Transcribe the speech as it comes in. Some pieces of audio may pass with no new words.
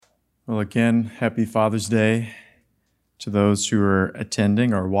Well, again, happy Father's Day to those who are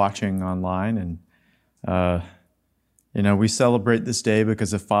attending or watching online. And, we celebrate this day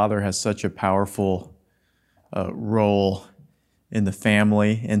because a father has such a powerful role in the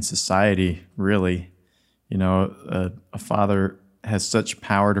family, in society, really. A father has such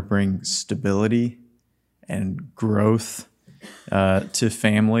power to bring stability and growth to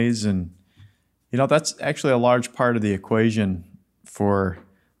families. And, that's actually a large part of the equation for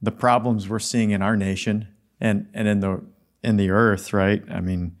the problems we're seeing in our nation and in the earth, right? I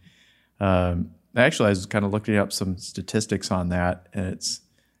mean, actually, I was kind of looking up some statistics on that, and it's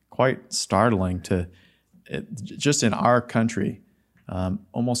quite startling just in our country,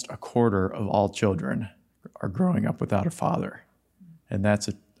 almost a quarter of all children are growing up without a father. And that's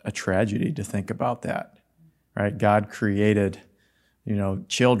a tragedy to think about that, right? God created,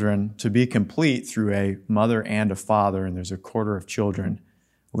 children to be complete through a mother and a father, and there's a quarter of children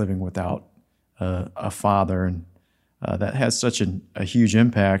living without a father, and that has such a huge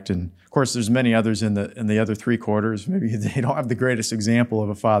impact. And of course, there's many others in the other three quarters. Maybe they don't have the greatest example of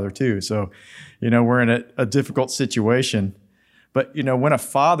a father too. So, we're in a difficult situation. But when a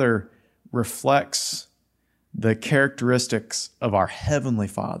father reflects the characteristics of our Heavenly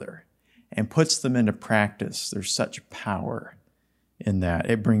Father and puts them into practice, there's such power in that.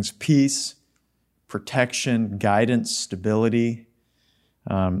 It brings peace, protection, guidance, stability.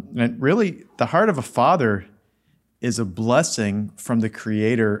 And really, the heart of a father is a blessing from the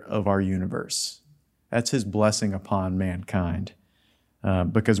Creator of our universe. That's His blessing upon mankind.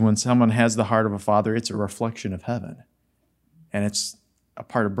 Because when someone has the heart of a father, it's a reflection of heaven. And it's a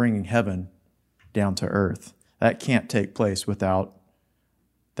part of bringing heaven down to earth. That can't take place without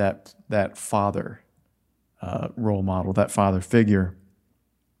that father role model, that father figure.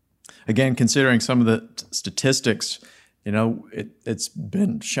 Again, considering some of the statistics, it's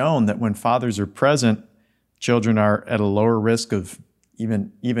been shown that when fathers are present, children are at a lower risk of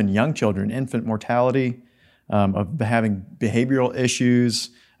even young children, infant mortality, of having behavioral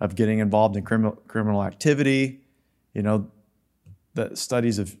issues, of getting involved in criminal activity. The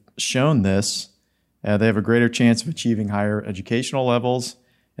studies have shown this. They have a greater chance of achieving higher educational levels,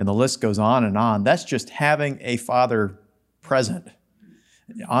 and the list goes on and on. That's just having a father present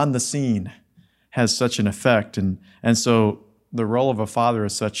on the scene has such an effect. And so the role of a father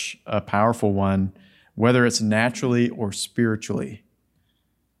is such a powerful one, whether it's naturally or spiritually.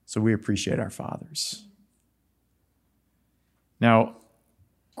 So we appreciate our fathers. Now,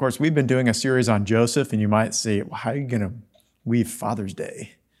 of course, we've been doing a series on Joseph, and you might say, well, how are you going to weave Father's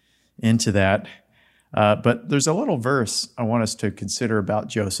Day into that? But there's a little verse I want us to consider about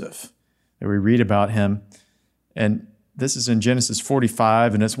Joseph that we read about him. And this is in Genesis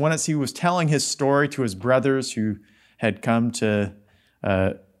 45, and it's when he was telling his story to his brothers who had come to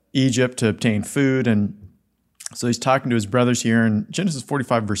Egypt to obtain food. And so he's talking to his brothers here in Genesis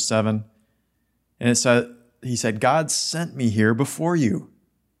 45, verse 7. And he said, God sent me here before you.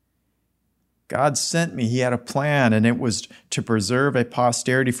 God sent me. He had a plan, and it was to preserve a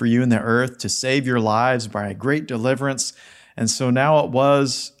posterity for you in the earth, to save your lives by a great deliverance. And so now it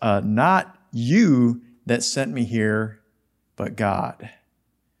was not you that sent me here, but God.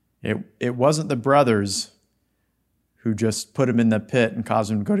 It wasn't the brothers who just put him in the pit and caused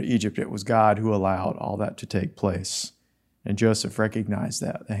him to go to Egypt. It was God who allowed all that to take place. And Joseph recognized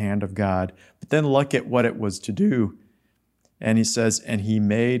that, the hand of God. But then look at what it was to do. And he says, and he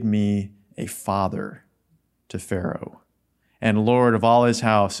made me a father to Pharaoh, and Lord of all his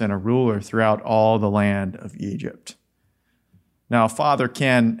house, and a ruler throughout all the land of Egypt. Now, a father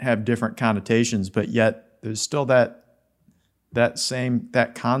can have different connotations, but yet there's still that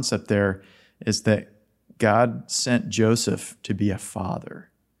concept there, is that God sent Joseph to be a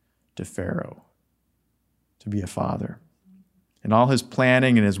father to Pharaoh, to be a father. In all his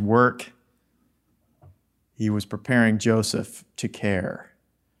planning and his work, he was preparing Joseph to care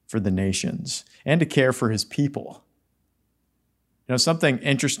for the nations and to care for his people. Something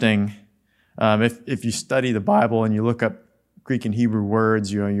interesting, if you study the Bible and you look up Greek and Hebrew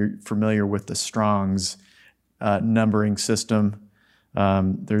words, you're familiar with the Strong's numbering system.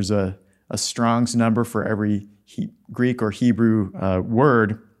 There's a Strong's number for every Greek or Hebrew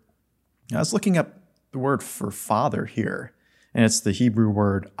word. I was looking up the word for father here, and it's the Hebrew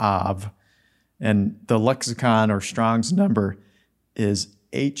word av. And the lexicon or Strong's number is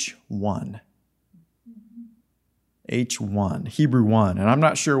H1. H1, Hebrew 1. And I'm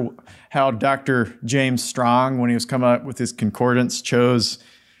not sure how Dr. James Strong, when he was coming up with his concordance, chose,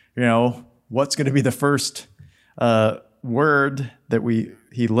 what's going to be the first word that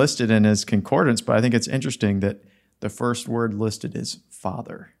he listed in his concordance. But I think it's interesting that the first word listed is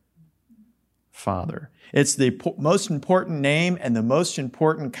father. Father. It's the most important name and the most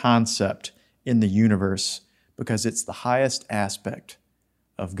important concept in the universe because it's the highest aspect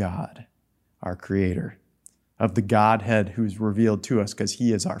of God, our Creator, of the Godhead who's revealed to us because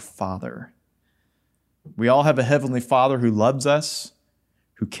He is our Father. We all have a Heavenly Father who loves us,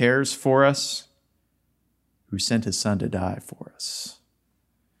 who cares for us, who sent His Son to die for us.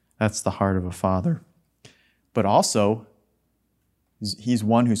 That's the heart of a father. But also, He's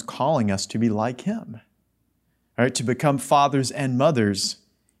one who's calling us to be like Him, right? To become fathers and mothers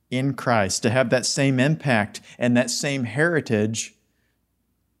in Christ, to have that same impact and that same heritage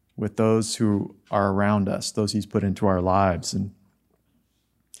with those who are around us, those He's put into our lives. And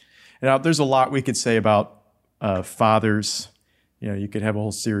now there's a lot we could say about fathers. You could have a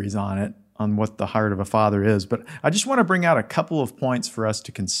whole series on it, on what the heart of a father is. But I just want to bring out a couple of points for us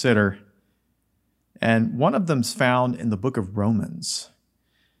to consider. And one of them's found in the book of Romans.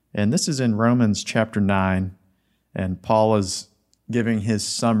 And this is in Romans chapter 9. And Paul is giving his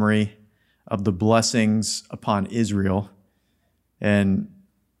summary of the blessings upon Israel. And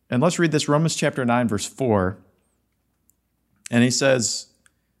let's read this, Romans chapter 9, verse 4. And he says,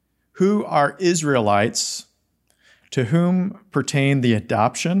 "Who are Israelites, to whom pertain the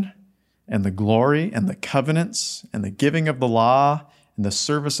adoption and the glory and the covenants and the giving of the law and the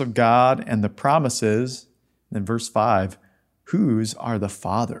service of God and the promises," in verse 5, "whose are the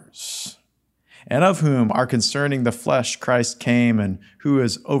fathers, and of whom are concerning the flesh Christ came, and who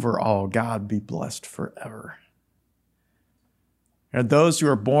is over all, God be blessed forever." And those who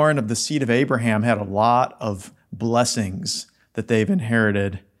are born of the seed of Abraham had a lot of blessings that they've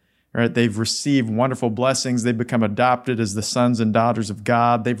inherited. Right? They've received wonderful blessings. They've become adopted as the sons and daughters of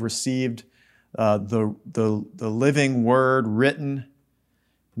God. They've received the living word written,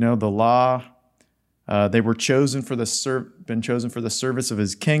 the law. They were chosen for been chosen for the service of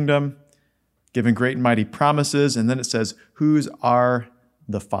His kingdom, given great and mighty promises. And then it says, "Whose are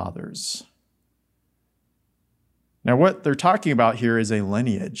the fathers?" Now, what they're talking about here is a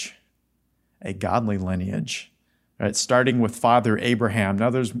lineage, a godly lineage, right? Starting with Father Abraham. Now,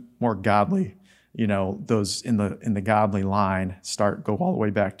 there's more godly, those in the godly line go all the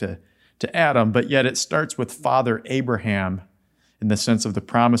way back to Adam, but yet it starts with Father Abraham in the sense of the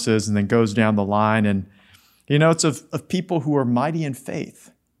promises and then goes down the line. And, it's of people who are mighty in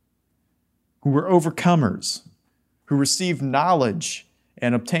faith, who were overcomers, who received knowledge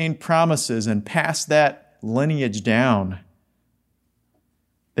and obtained promises and passed that lineage down.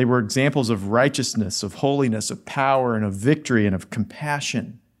 They were examples of righteousness, of holiness, of power, and of victory, and of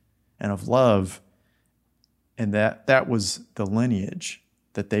compassion, and of love. And that was the lineage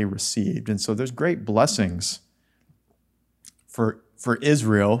that they received. And so there's great blessings for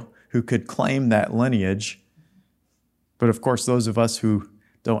Israel who could claim that lineage. But of course, those of us who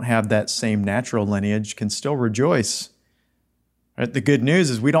don't have that same natural lineage can still rejoice. Right? The good news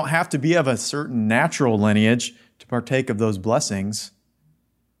is we don't have to be of a certain natural lineage to partake of those blessings.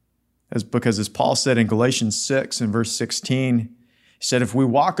 Because as Paul said in Galatians 6 and verse 16, he said, if we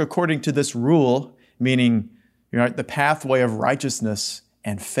walk according to this rule, meaning the pathway of righteousness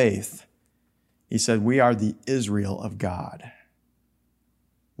and faith, he said, we are the Israel of God.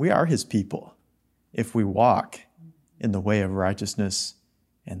 We are His people if we walk in the way of righteousness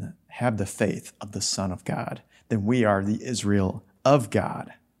and have the faith of the Son of God. Then we are the Israel of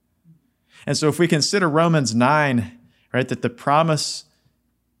God. And so if we consider Romans 9, right, that the promise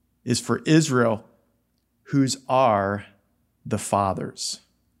is for Israel, whose are the fathers.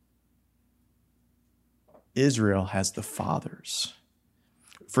 Israel has the fathers.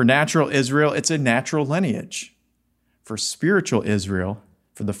 For natural Israel, it's a natural lineage. For spiritual Israel,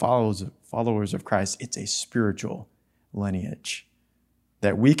 for the followers of Christ, it's a spiritual lineage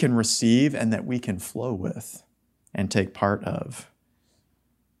that we can receive and that we can flow with and take part of.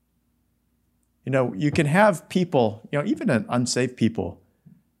 You can have people, even unsaved people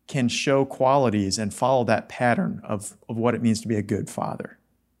can show qualities and follow that pattern of what it means to be a good father.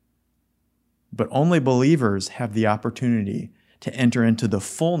 But only believers have the opportunity to enter into the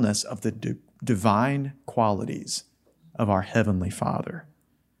fullness of the divine qualities of our Heavenly Father,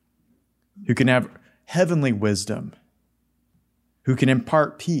 who can have heavenly wisdom, who can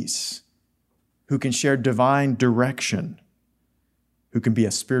impart peace, who can share divine direction, who can be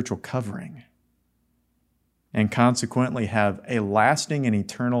a spiritual covering, and consequently have a lasting and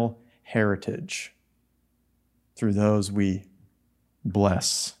eternal heritage through those we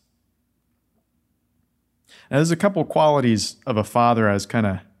bless. Now, there's a couple qualities of a father I was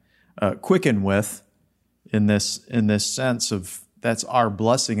kind of quickened with in this sense of that's our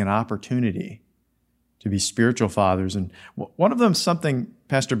blessing and opportunity to be spiritual fathers. And one of them is something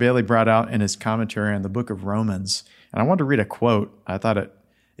Pastor Bailey brought out in his commentary on the book of Romans. And I wanted to read a quote. I thought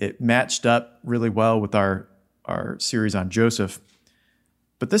it matched up really well with our series on Joseph.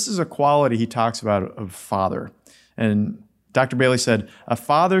 But this is a quality he talks about of a father. And Dr. Bailey said, a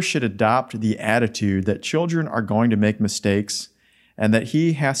father should adopt the attitude that children are going to make mistakes and that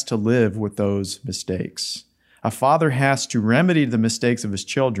he has to live with those mistakes. A father has to remedy the mistakes of his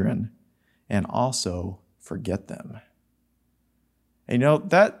children and also forget them. And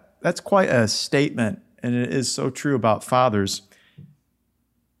that's quite a statement, and it is so true about fathers.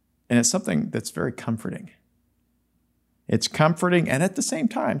 And it's something that's very comforting. It's comforting and at the same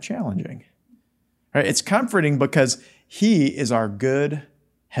time challenging. Right? It's comforting because he is our good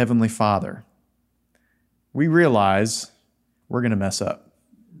heavenly Father. We realize we're going to mess up.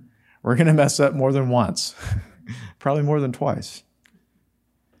 We're going to mess up more than once, probably more than twice.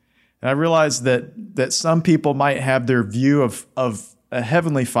 And I realize that some people might have their view of a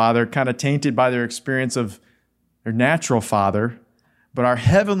heavenly Father kind of tainted by their experience of their natural father, but our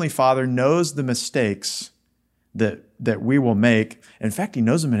heavenly Father knows the mistakes that we will make. In fact, he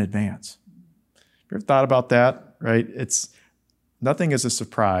knows them in advance. You ever thought about that, right? Nothing is a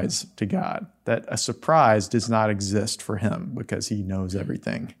surprise to God. That a surprise does not exist for him because he knows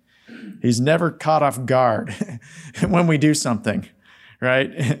everything. He's never caught off guard when we do something,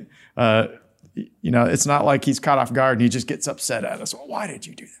 right? It's not like he's caught off guard and he just gets upset at us. Well, why did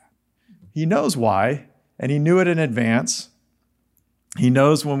you do that? He knows why, and he knew it in advance. He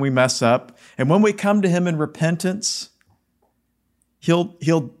knows when we mess up. And when we come to him in repentance, he'll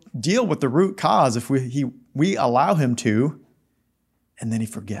deal with the root cause if we allow him to, and then he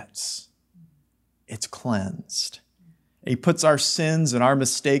forgets. It's cleansed. He puts our sins and our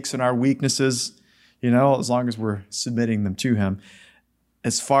mistakes and our weaknesses, as long as we're submitting them to him,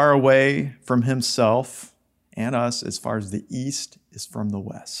 as far away from himself and us as far as the east is from the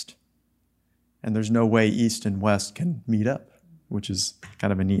west. And there's no way east and west can meet up, which is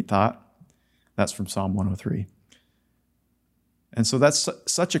kind of a neat thought. That's from Psalm 103. And so that's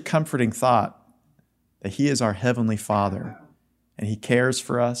such a comforting thought that he is our heavenly Father and he cares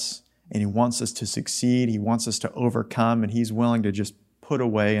for us and he wants us to succeed. He wants us to overcome, and he's willing to just put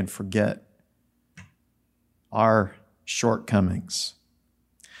away and forget our shortcomings.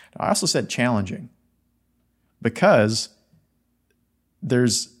 I also said challenging because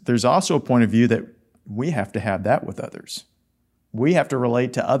there's also a point of view that we have to have that with others. We have to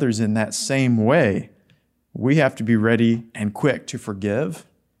relate to others in that same way. We have to be ready and quick to forgive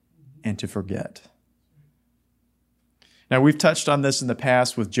and to forget. Now, we've touched on this in the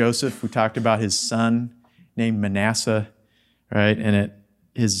past with Joseph. We talked about his son named Manasseh, right? And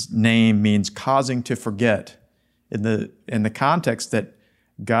his name means causing to forget in the context that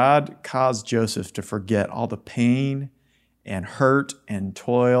God caused Joseph to forget all the pain and hurt and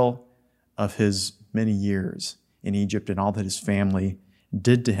toil of his many years in Egypt and all that his family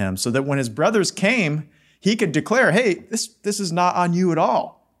did to him, so that when his brothers came, he could declare, hey, this is not on you at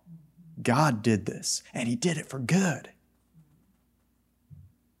all. God did this, and he did it for good.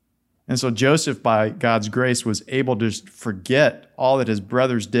 And so Joseph, by God's grace, was able to forget all that his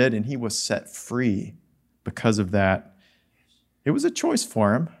brothers did, and he was set free because of that. It was a choice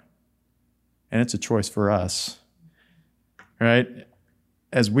for him, and it's a choice for us, right?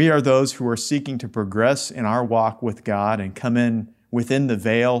 As we are those who are seeking to progress in our walk with God and come in within the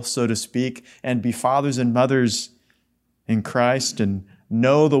veil, so to speak, and be fathers and mothers in Christ and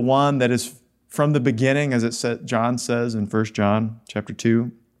know the one that is from the beginning, as John says in 1 John chapter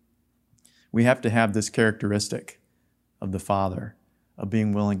 2, we have to have this characteristic of the Father, of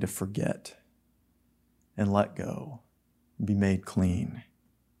being willing to forget and let go, and be made clean.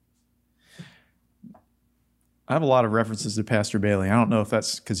 I have a lot of references to Pastor Bailey. I don't know if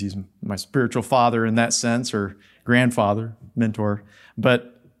that's because he's my spiritual father in that sense, or grandfather, mentor,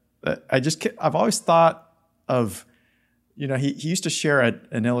 but I've always thought of, he used to share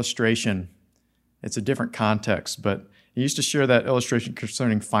an illustration. It's a different context, but he used to share that illustration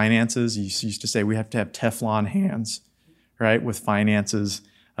concerning finances. He used to say we have to have Teflon hands, right, with finances.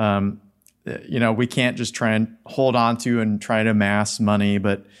 We can't just try and hold on to and try to amass money,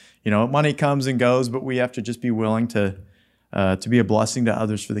 but money comes and goes, but we have to just be willing to be a blessing to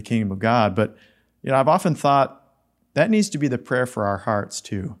others for the kingdom of God. But I've often thought that needs to be the prayer for our hearts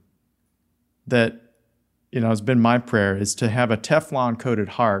too. That it's been my prayer, is to have a Teflon coated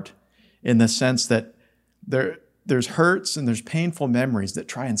heart, in the sense that there's hurts and there's painful memories that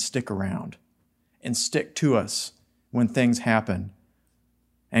try and stick around and stick to us when things happen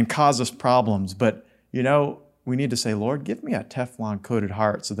and cause us problems. But, we need to say, Lord, give me a Teflon coated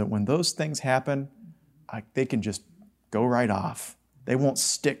heart so that when those things happen, they can just go right off They won't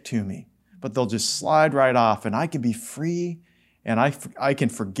stick to me, but they'll just slide right off, and I can be free, and I can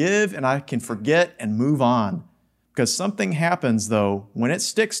forgive, and I can forget and move on. Because something happens, though, when it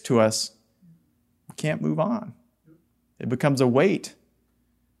sticks to us, we can't move on. It becomes a weight.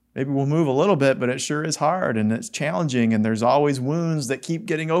 Maybe we'll move a little bit, but it sure is hard, and it's challenging, and there's always wounds that keep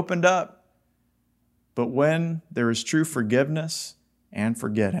getting opened up. But when there is true forgiveness and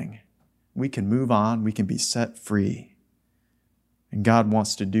forgetting, we can move on, we can be set free. And God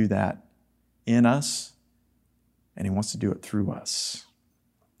wants to do that in us, and He wants to do it through us.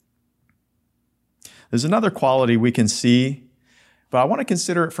 There's another quality we can see, but I want to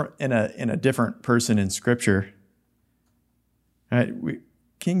consider it in a different person in Scripture. Right?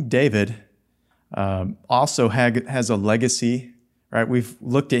 King David also has a legacy. Right? We've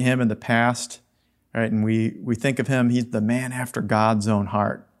looked at him in the past. Right, and we think of him, he's the man after God's own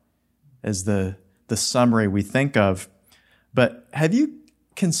heart, as the summary we think of. But have you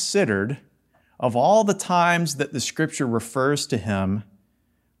considered, of all the times that the Scripture refers to him,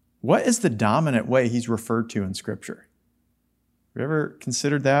 what is the dominant way he's referred to in Scripture? Have you ever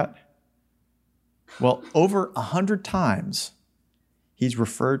considered that? Well, over 100 times, he's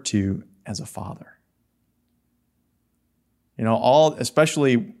referred to as a father.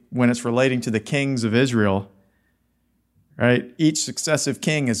 Especially when it's relating to the kings of Israel, right? Each successive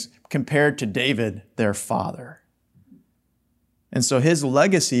king is compared to David, their father. And so his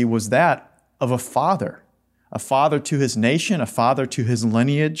legacy was that of a father to his nation, a father to his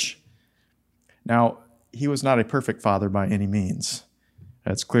lineage. Now, he was not a perfect father by any means.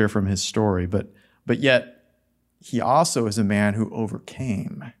 That's clear from his story, but yet he also is a man who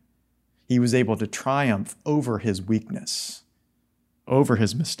overcame. He was able to triumph over his weakness, over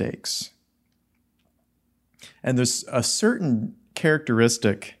his mistakes. And there's a certain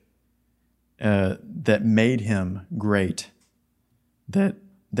characteristic that made him great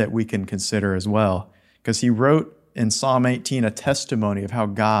that we can consider as well. Because he wrote in Psalm 18 a testimony of how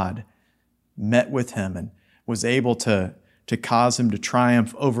God met with him and was able to cause him to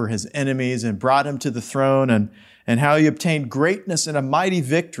triumph over his enemies and brought him to the throne, and how he obtained greatness and a mighty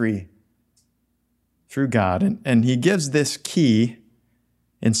victory through God. And he gives this key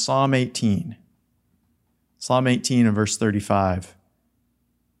in Psalm 18. Psalm 18 and verse 35.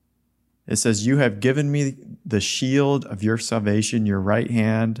 It says, "You have given me the shield of your salvation. Your right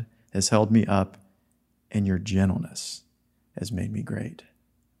hand has held me up, and your gentleness has made me great."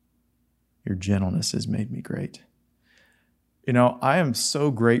 Your gentleness has made me great. I am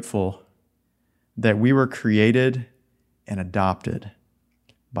so grateful that we were created and adopted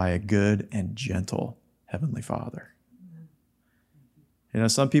by a good and gentle Heavenly Father.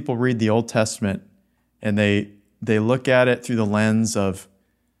 Some people read the Old Testament and they look at it through the lens of,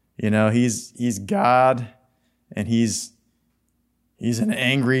 he's God and he's an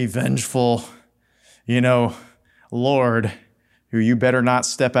angry, vengeful, Lord who you better not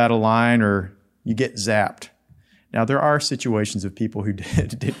step out of line or you get zapped. Now, there are situations of people who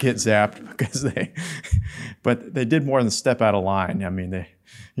did get zapped because but they did more than step out of line. I mean,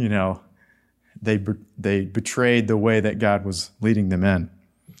 they betrayed the way that God was leading them in.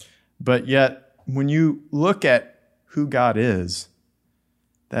 But yet, when you look at who God is,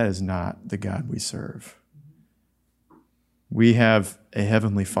 that is not the God we serve. We have a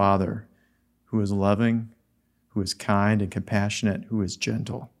Heavenly Father who is loving, who is kind and compassionate, who is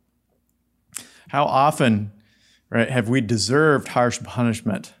gentle. How often, right, have we deserved harsh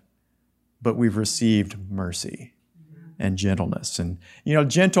punishment, but we've received mercy and gentleness and,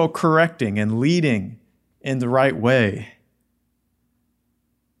 gentle correcting and leading in the right way.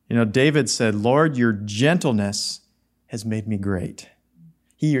 David said, "Lord, your gentleness has made me great."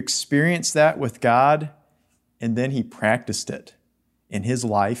 He experienced that with God, and then he practiced it in his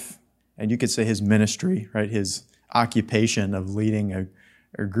life, and you could say his ministry, right? His occupation of leading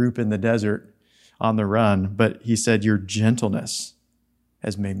a group in the desert on the run. But he said, "Your gentleness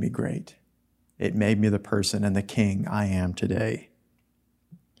has made me great. It made me the person and the king I am today."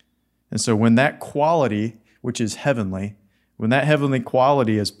 And so when that quality, which is heavenly, when that heavenly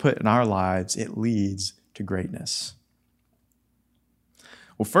quality is put in our lives, it leads to greatness.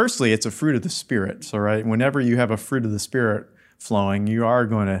 Well, firstly, it's a fruit of the Spirit. So, right, whenever you have a fruit of the Spirit flowing, you are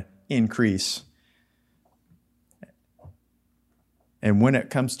going to increase. And when it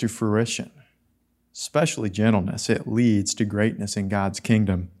comes to fruition, especially gentleness, it leads to greatness in God's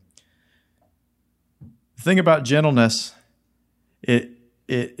kingdom. The thing about gentleness, it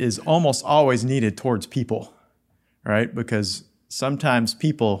is almost always needed towards people, right? Because sometimes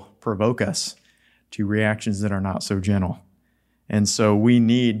people provoke us to reactions that are not so gentle. And so we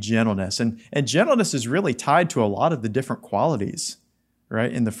need gentleness. And gentleness is really tied to a lot of the different qualities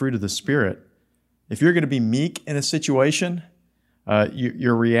right, in the fruit of the Spirit. If you're going to be meek in a situation,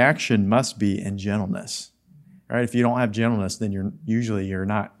 your reaction must be in gentleness. Right? If you don't have gentleness, then you're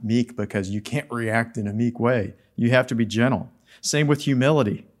not meek because you can't react in a meek way. You have to be gentle. Same with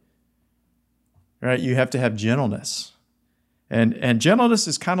humility. Right? You have to have gentleness. And gentleness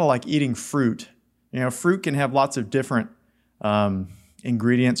is kind of like eating fruit. Fruit can have lots of different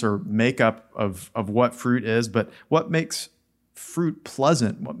ingredients or makeup of what fruit is, but what makes fruit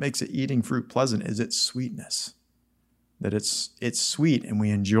pleasant, what makes eating fruit pleasant is its sweetness. That it's sweet and we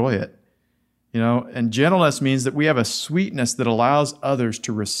enjoy it. And gentleness means that we have a sweetness that allows others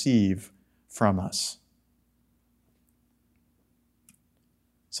to receive from us.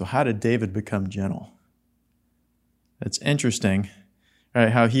 So how did David become gentle? It's interesting, right,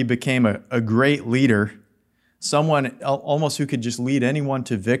 how he became a great leader, someone almost who could just lead anyone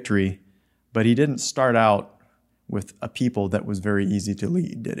to victory, but he didn't start out with a people that was very easy to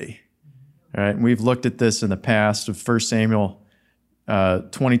lead, did he? All right, and we've looked at this in the past of 1 Samuel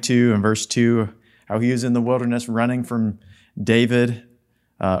 22 and verse 2, how he was in the wilderness running from David,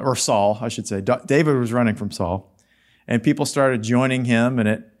 or Saul, I should say. David was running from Saul, and people started joining him,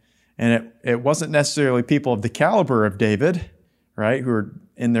 and it wasn't necessarily people of the caliber of David, right, who were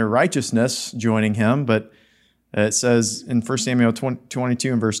in their righteousness joining him, but it says in 1 Samuel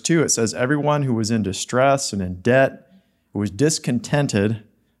 22 and verse 2, it says, everyone who was in distress and in debt, who was discontented.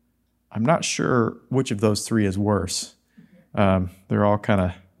 I'm not sure which of those three is worse. They're all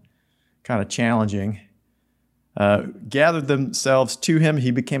kind of challenging. Gathered themselves to him.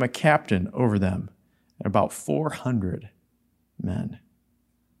 He became a captain over them, about 400 men.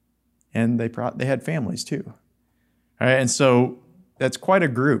 And they had families too. All right, and so that's quite a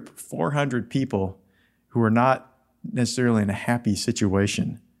group, 400 people who were not necessarily in a happy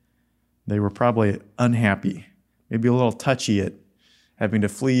situation. They were probably unhappy, maybe a little touchy at having to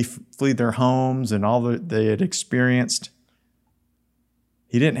flee their homes and all that they had experienced.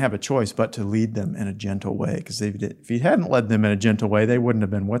 He didn't have a choice but to lead them in a gentle way, because if he hadn't led them in a gentle way, they wouldn't have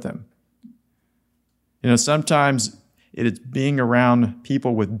been with him. Sometimes it is being around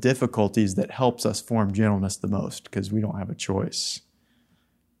people with difficulties that helps us form gentleness the most, because we don't have a choice.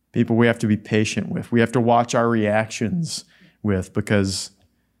 People we have to be patient with. We have to watch our reactions with, because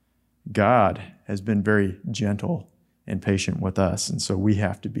God has been very gentle and patient with us, and so we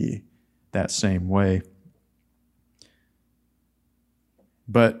have to be that same way.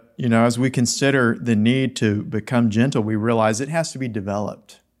 But, as we consider the need to become gentle, we realize it has to be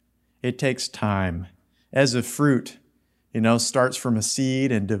developed. It takes time. As a fruit, starts from a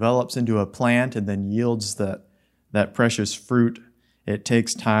seed and develops into a plant and then yields that precious fruit, it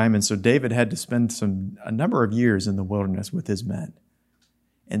takes time. And so David had to spend a number of years in the wilderness with his men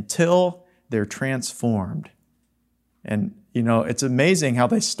until they're transformed. And, it's amazing how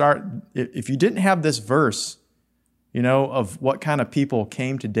they start. If you didn't have this verse, of what kind of people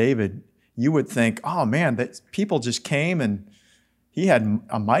came to David, you would think, oh man, that people just came and he had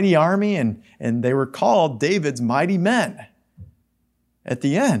a mighty army and they were called David's mighty men at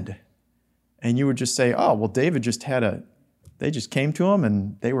the end. And you would just say, oh, well, David they just came to him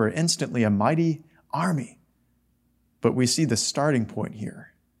and they were instantly a mighty army. But we see the starting point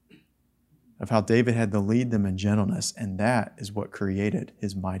here of how David had to lead them in gentleness, and that is what created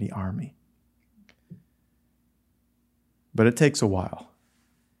his mighty army. But it takes a while,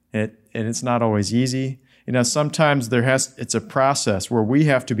 and it's not always easy. Sometimes it's a process where we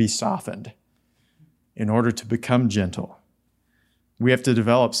have to be softened in order to become gentle. We have to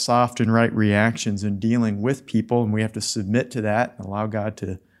develop soft and right reactions in dealing with people, and we have to submit to that and allow God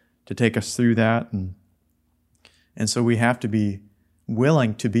to take us through that. And so we have to be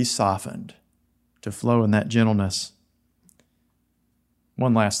willing to be softened, to flow in that gentleness.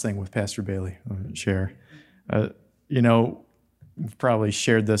 One last thing with Pastor Bailey I want to share. We've probably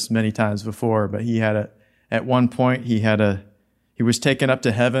shared this many times before, but at one point he was taken up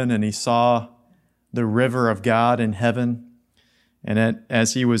to heaven and he saw the river of God in heaven. And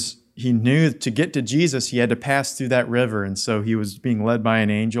as he knew to get to Jesus, he had to pass through that river. And so he was being led by an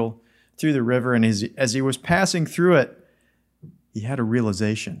angel through the river. And as he was passing through it, he had a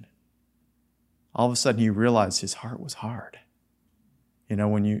realization. All of a sudden he realized his heart was hard.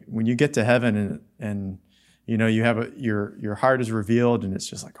 When you get to heaven and you have your heart is revealed, and it's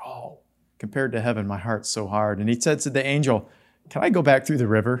just like, oh, compared to heaven, my heart's so hard. And he said to the angel, can I go back through the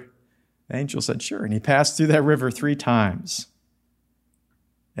river? The angel said, sure. And he passed through that river 3 times.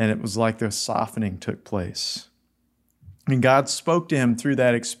 And it was like the softening took place. And God spoke to him through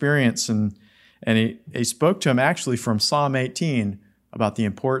that experience, and he spoke to him actually from Psalm 18 about the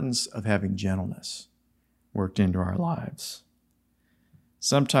importance of having gentleness worked into our lives.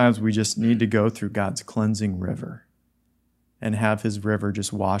 Sometimes we just need to go through God's cleansing river and have his river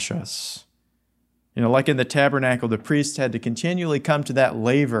just wash us. You know, like in the tabernacle, the priests had to continually come to that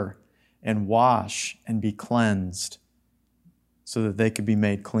laver and wash and be cleansed so that they could be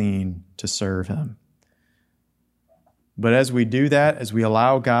made clean to serve him. But as we do that, as we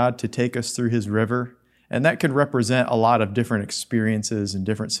allow God to take us through his river, and that can represent a lot of different experiences and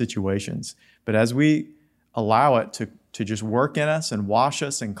different situations, but as we allow it to just work in us and wash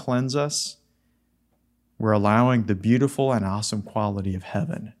us and cleanse us, we're allowing the beautiful and awesome quality of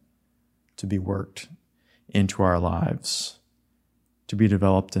heaven to be worked into our lives, to be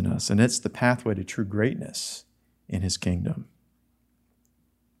developed in us. And it's the pathway to true greatness in his kingdom.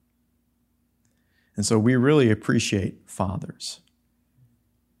 And so we really appreciate fathers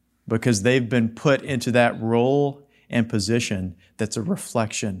because they've been put into that role and position that's a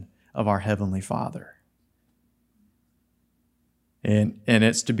reflection of our Heavenly Father. And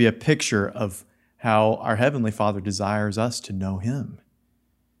it's to be a picture of how our Heavenly Father desires us to know him.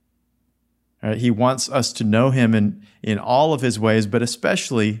 He wants us to know him in all of his ways, but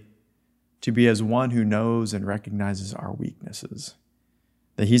especially to be as one who knows and recognizes our weaknesses.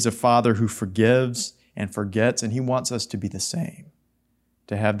 That he's a Father who forgives and forgets, and he wants us to be the same.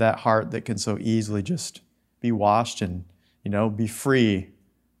 To have that heart that can so easily just be washed and, be free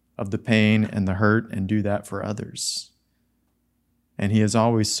of the pain and the hurt and do that for others. And he is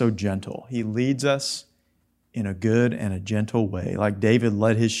always so gentle. He leads us in a good and a gentle way, like David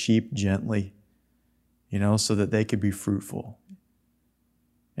led his sheep gently, so that they could be fruitful.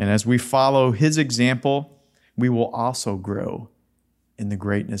 And as we follow his example, we will also grow in the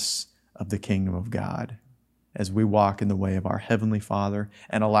greatness of the kingdom of God as we walk in the way of our Heavenly Father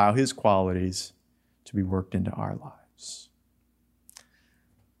and allow his qualities to be worked into our lives.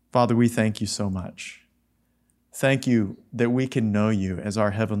 Father, we thank you so much. Thank you that we can know you as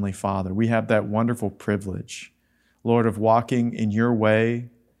our Heavenly Father. We have that wonderful privilege, Lord, of walking in your way,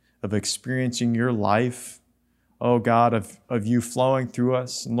 of experiencing your life, oh God, of you flowing through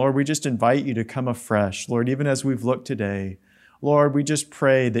us. And Lord, we just invite you to come afresh. Lord, even as we've looked today, Lord, we just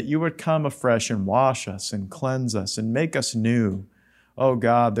pray that you would come afresh and wash us and cleanse us and make us new. Oh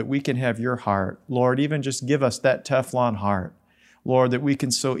God, that we can have your heart. Lord, even just give us that Teflon heart. Lord, that we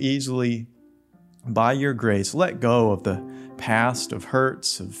can so easily, by your grace, let go of the past, of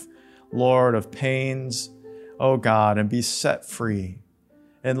hurts, of pains, oh God, and be set free.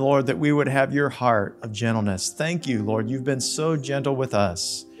 And Lord, that we would have your heart of gentleness. Thank you, Lord. You've been so gentle with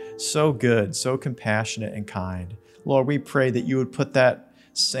us, so good, so compassionate and kind. Lord, we pray that you would put that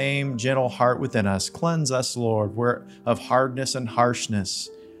same gentle heart within us. Cleanse us, Lord, of hardness and harshness.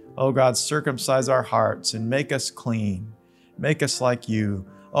 Oh God, circumcise our hearts and make us clean. Make us like you.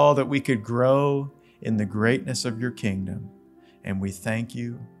 Oh, that we could grow in the greatness of your kingdom. And we thank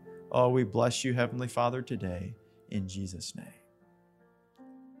you. Oh, we bless you, Heavenly Father, today in Jesus' name.